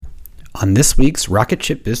On this week's Rocket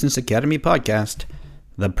Ship Business Academy podcast,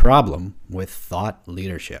 the problem with thought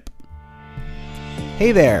leadership.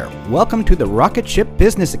 Hey there, welcome to the Rocket Ship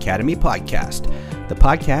Business Academy podcast, the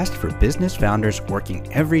podcast for business founders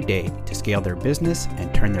working every day to scale their business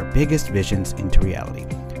and turn their biggest visions into reality.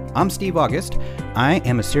 I'm Steve August. I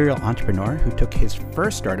am a serial entrepreneur who took his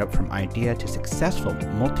first startup from idea to successful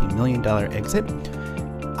multi-million-dollar exit.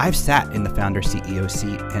 I've sat in the founder CEO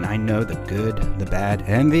seat, and I know the good, the bad,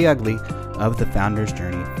 and the ugly of the founder's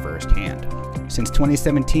journey firsthand. Since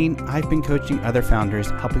 2017, I've been coaching other founders,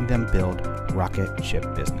 helping them build rocket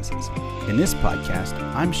ship businesses. In this podcast,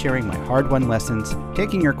 I'm sharing my hard-won lessons,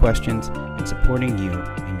 taking your questions, and supporting you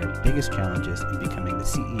in your biggest challenges in becoming the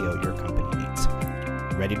CEO your company needs.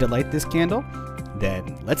 Ready to light this candle?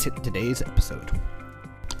 Then let's hit today's episode.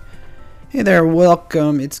 Hey there,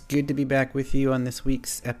 welcome. It's good to be back with you on this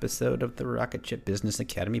week's episode of the Rocket Ship Business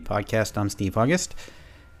Academy podcast. I'm Steve August.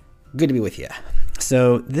 Good to be with you.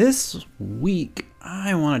 So this week,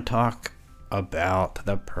 I want to talk about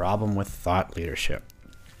the problem with thought leadership.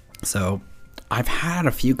 So I've had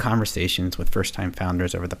a few conversations with first-time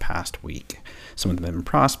founders over the past week. Some of them have been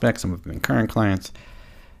prospects, some of them have been current clients.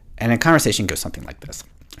 And a conversation goes something like this.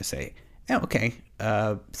 I say, okay,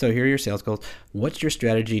 so here are your sales goals. What's your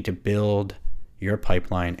strategy to build your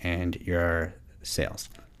pipeline and your sales?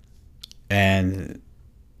 And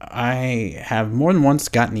I have more than once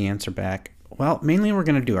gotten the answer back. Well, mainly we're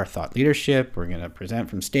going to do our thought leadership. We're going to present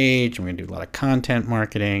from stage. We're going to do a lot of content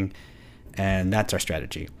marketing. And that's our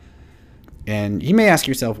strategy. And you may ask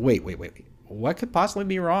yourself, wait. What could possibly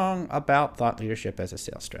be wrong about thought leadership as a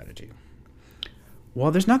sales strategy?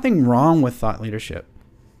 Well, there's nothing wrong with thought leadership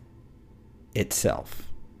itself.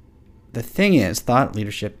 The thing is, thought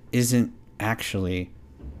leadership isn't actually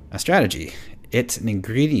a strategy. It's an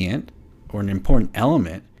ingredient or an important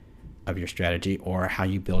element of your strategy or how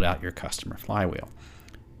you build out your customer flywheel.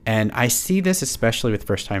 And I see this especially with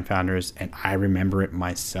first-time founders, and I remember it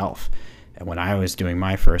myself. And when I was doing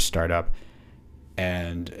my first startup,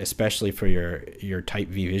 and especially for your type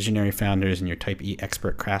V visionary founders and your type E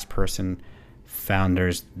expert craftsperson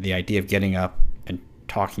founders, the idea of getting up and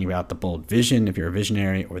talking about the bold vision if you're a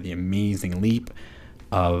visionary, or the amazing leap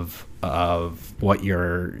of what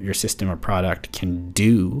your system or product can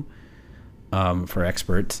do for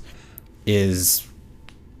experts is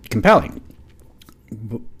compelling.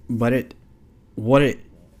 But what it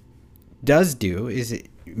does do is it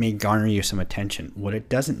may garner you some attention. What it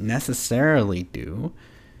doesn't necessarily do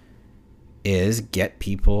is get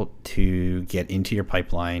people to get into your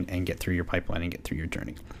pipeline and get through your pipeline and get through your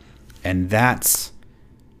journey. And that's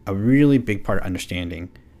a really big part of understanding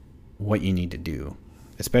what you need to do,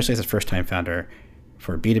 especially as a first-time founder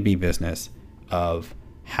for a B2B business, of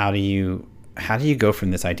how do you go from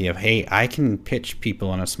this idea of, hey, I can pitch people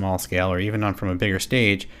on a small scale or even from a bigger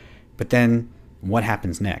stage, but then what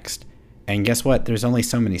happens next? And guess what? There's only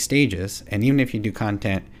so many stages. And even if you do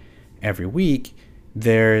content every week,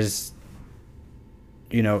 there's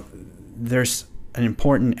an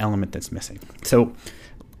important element that's missing. So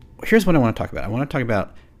here's what I want to talk about. I want to talk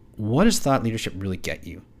about, what does thought leadership really get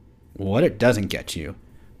you? What it doesn't get you?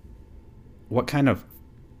 What kind of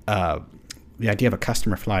the idea of a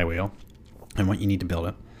customer flywheel and what you need to build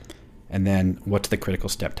it. And then what's the critical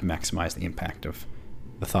step to maximize the impact of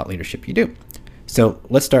the thought leadership you do? So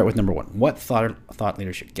let's start with number one. What thought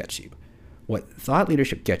leadership gets you? What thought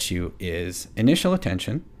leadership gets you is initial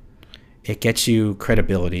attention. It gets you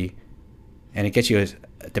credibility, and it gets you,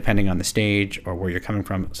 depending on the stage or where you're coming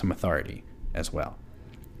from, some authority as well,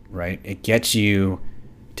 right? It gets you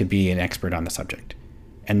to be an expert on the subject,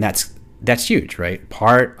 and that's huge, right?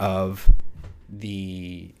 Part of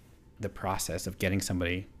the process of getting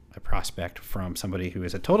a prospect, from somebody who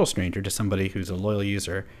is a total stranger to somebody who's a loyal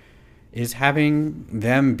user, is having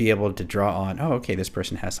them be able to draw on, oh, okay, this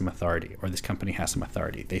person has some authority, or this company has some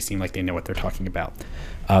authority. They seem like they know what they're talking about.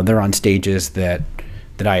 They're on stages that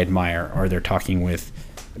I admire, or they're talking with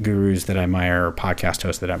gurus that I admire, or podcast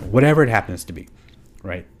hosts that I admire, whatever it happens to be,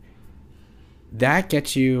 right? That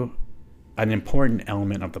gets you an important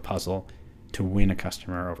element of the puzzle to win a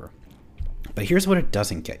customer over. But here's what it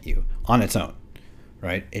doesn't get you on its own,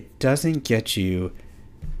 right? It doesn't get you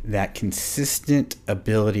that consistent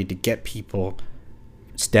ability to get people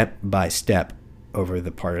step by step over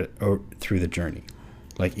through the journey.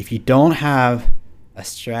 Like, if you don't have a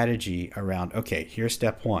strategy around, okay, here's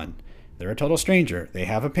step one. They're a total stranger. They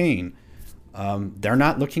have a pain. They're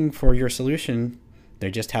not looking for your solution. They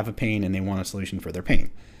just have a pain and they want a solution for their pain.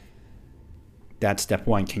 That's step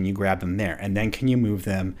one. Can you grab them there? And then can you move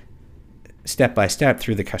them step by step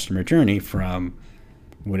through the customer journey, from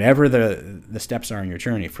whatever the steps are in your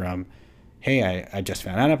journey, from hey, I just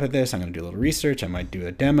found out about this. I'm going to do a little research. I might do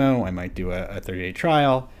a demo. I might do a 30-day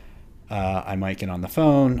trial. I might get on the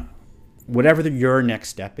phone. Whatever your next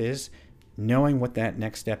step is, knowing what that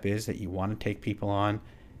next step is that you want to take people on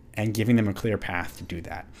and giving them a clear path to do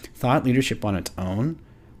that. Thought leadership on its own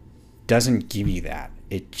doesn't give you that.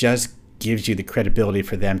 It just gives you the credibility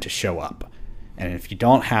for them to show up. And if you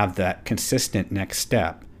don't have that consistent next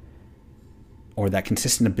step or that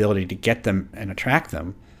consistent ability to get them and attract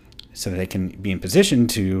them so that they can be in position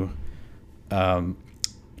to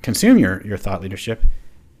consume your thought leadership,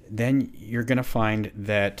 then you're going to find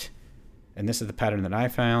that, and this is the pattern that I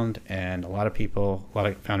found, and a lot of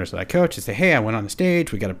founders that I coach, is say, hey, I went on the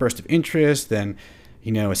stage, we got a burst of interest, then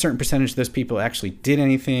a certain percentage of those people actually did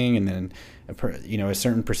anything, and then a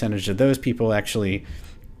certain percentage of those people actually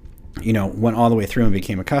went all the way through and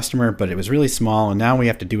became a customer, but it was really small, and now we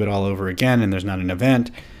have to do it all over again, and there's not an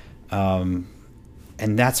event, and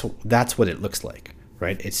that's what it looks like,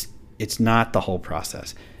 right? It's not the whole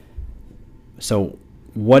process. So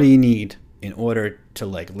what do you need in order to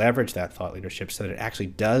leverage that thought leadership so that it actually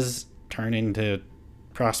does turn into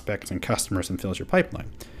prospects and customers and fills your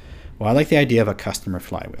pipeline? Well, I like the idea of a customer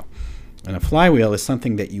flywheel. And a flywheel is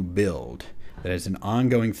something that you build, that is an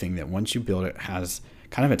ongoing thing that once you build it has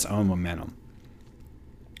kind of its own momentum.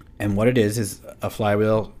 And what it is a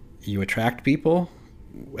flywheel. You attract people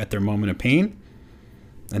at their moment of pain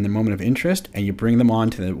and their moment of interest, and you bring them on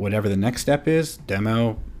to whatever the next step is,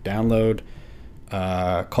 demo, download,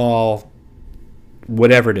 call,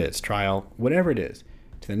 whatever it is, trial, whatever it is,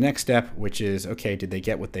 to the next step, which is, okay, did they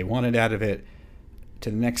get what they wanted out of it? To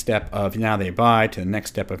the next step of now they buy, to the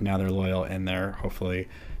next step of now they're loyal and they're hopefully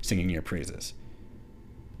singing your praises.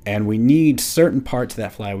 And we need certain parts of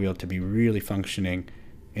that flywheel to be really functioning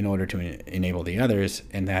in order to enable the others.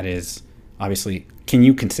 And that is, obviously, can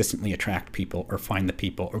you consistently attract people or find the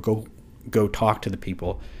people or go talk to the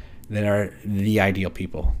people that are the ideal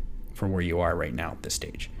people for where you are right now at this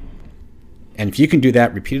stage? And if you can do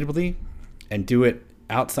that repeatedly and do it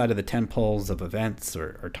outside of the 10 poles of events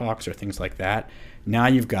or talks or things like that, now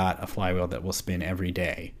you've got a flywheel that will spin every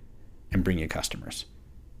day and bring you customers.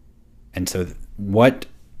 And so what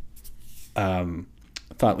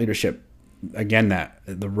thought leadership, again, that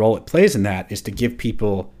the role it plays in that is to give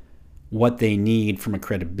people what they need from a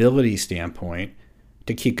credibility standpoint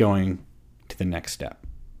to keep going to the next step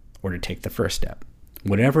or to take the first step,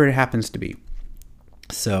 whatever it happens to be.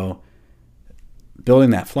 So building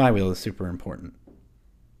that flywheel is super important.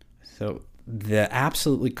 So the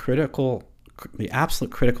absolute critical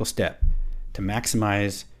step to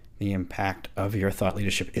maximize the impact of your thought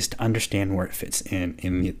leadership is to understand where it fits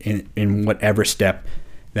in whatever step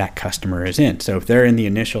that customer is in. So if they're in the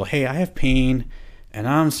initial, hey, I have pain and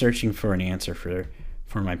I'm searching for an answer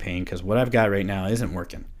for my pain because what I've got right now isn't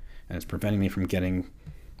working and it's preventing me from doing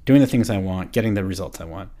the things I want, getting the results I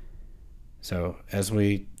want. So I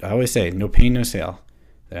always say, no pain, no sale.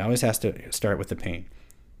 It always has to start with the pain.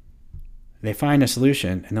 They find a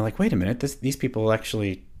solution and they're like, wait a minute, these people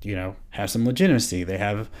actually, have some legitimacy. They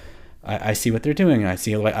have, I see what they're doing.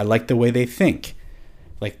 I like the way they think.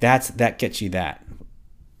 That gets you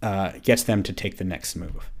gets them to take the next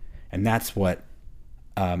move. And that's what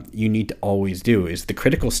you need to always do. Is the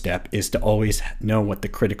critical step is to always know what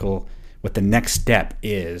the next step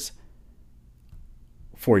is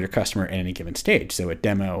for your customer at any given stage. So at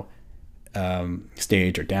demo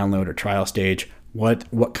stage or download or trial stage,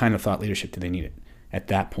 what kind of thought leadership do they need at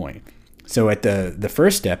that point? So at the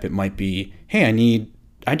first step, it might be, hey,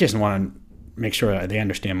 I just want to make sure they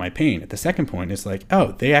understand my pain. At the second point, it's like,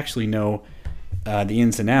 oh, they actually know the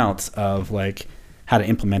ins and outs of how to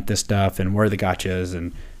implement this stuff and where are the gotchas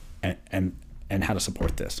and how to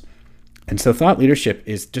support this. And so thought leadership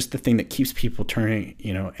is just the thing that keeps people turning,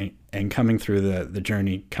 and coming through the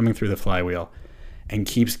journey, coming through the flywheel, and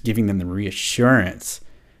keeps giving them the reassurance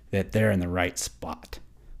that they're in the right spot,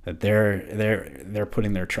 that they're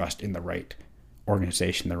putting their trust in the right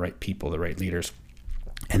organization, the right people, the right leaders.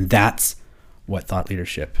 And that's what thought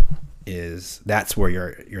leadership is. That's where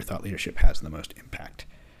your thought leadership has the most impact.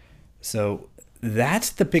 So that's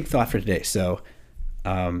the big thought for today. So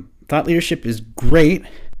thought leadership is great,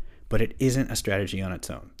 but it isn't a strategy on its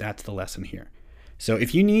own. That's the lesson here. So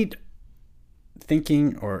if you need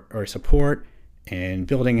thinking or support in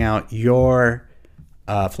building out your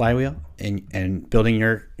flywheel and building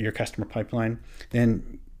your customer pipeline,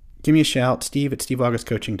 then give me a shout, Steve at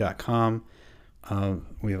steveaugustcoaching.com.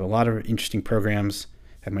 We have a lot of interesting programs.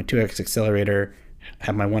 Have my 2X Accelerator,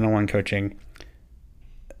 have my one-on-one coaching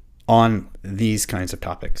on these kinds of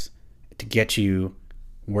topics to get you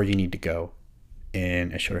where you need to go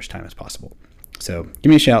in as short as time as possible. So give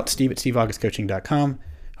me a shout, steve@steveaugustcoaching.com.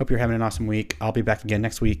 Hope you're having an awesome week. I'll be back again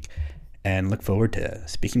next week and look forward to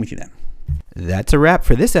speaking with you then. That's a wrap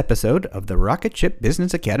for this episode of the Rocket Ship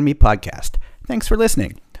Business Academy podcast. Thanks for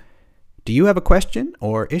listening. Do you have a question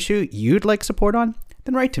or issue you'd like support on?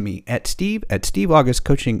 Then write to me at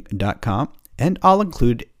steve@steveaugustcoaching.com and I'll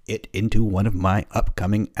include it into one of my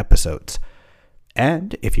upcoming episodes.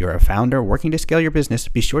 And if you're a founder working to scale your business,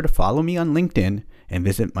 be sure to follow me on LinkedIn and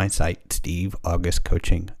visit my site,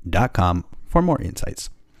 steveaugustcoaching.com, for more insights.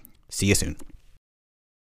 See you soon.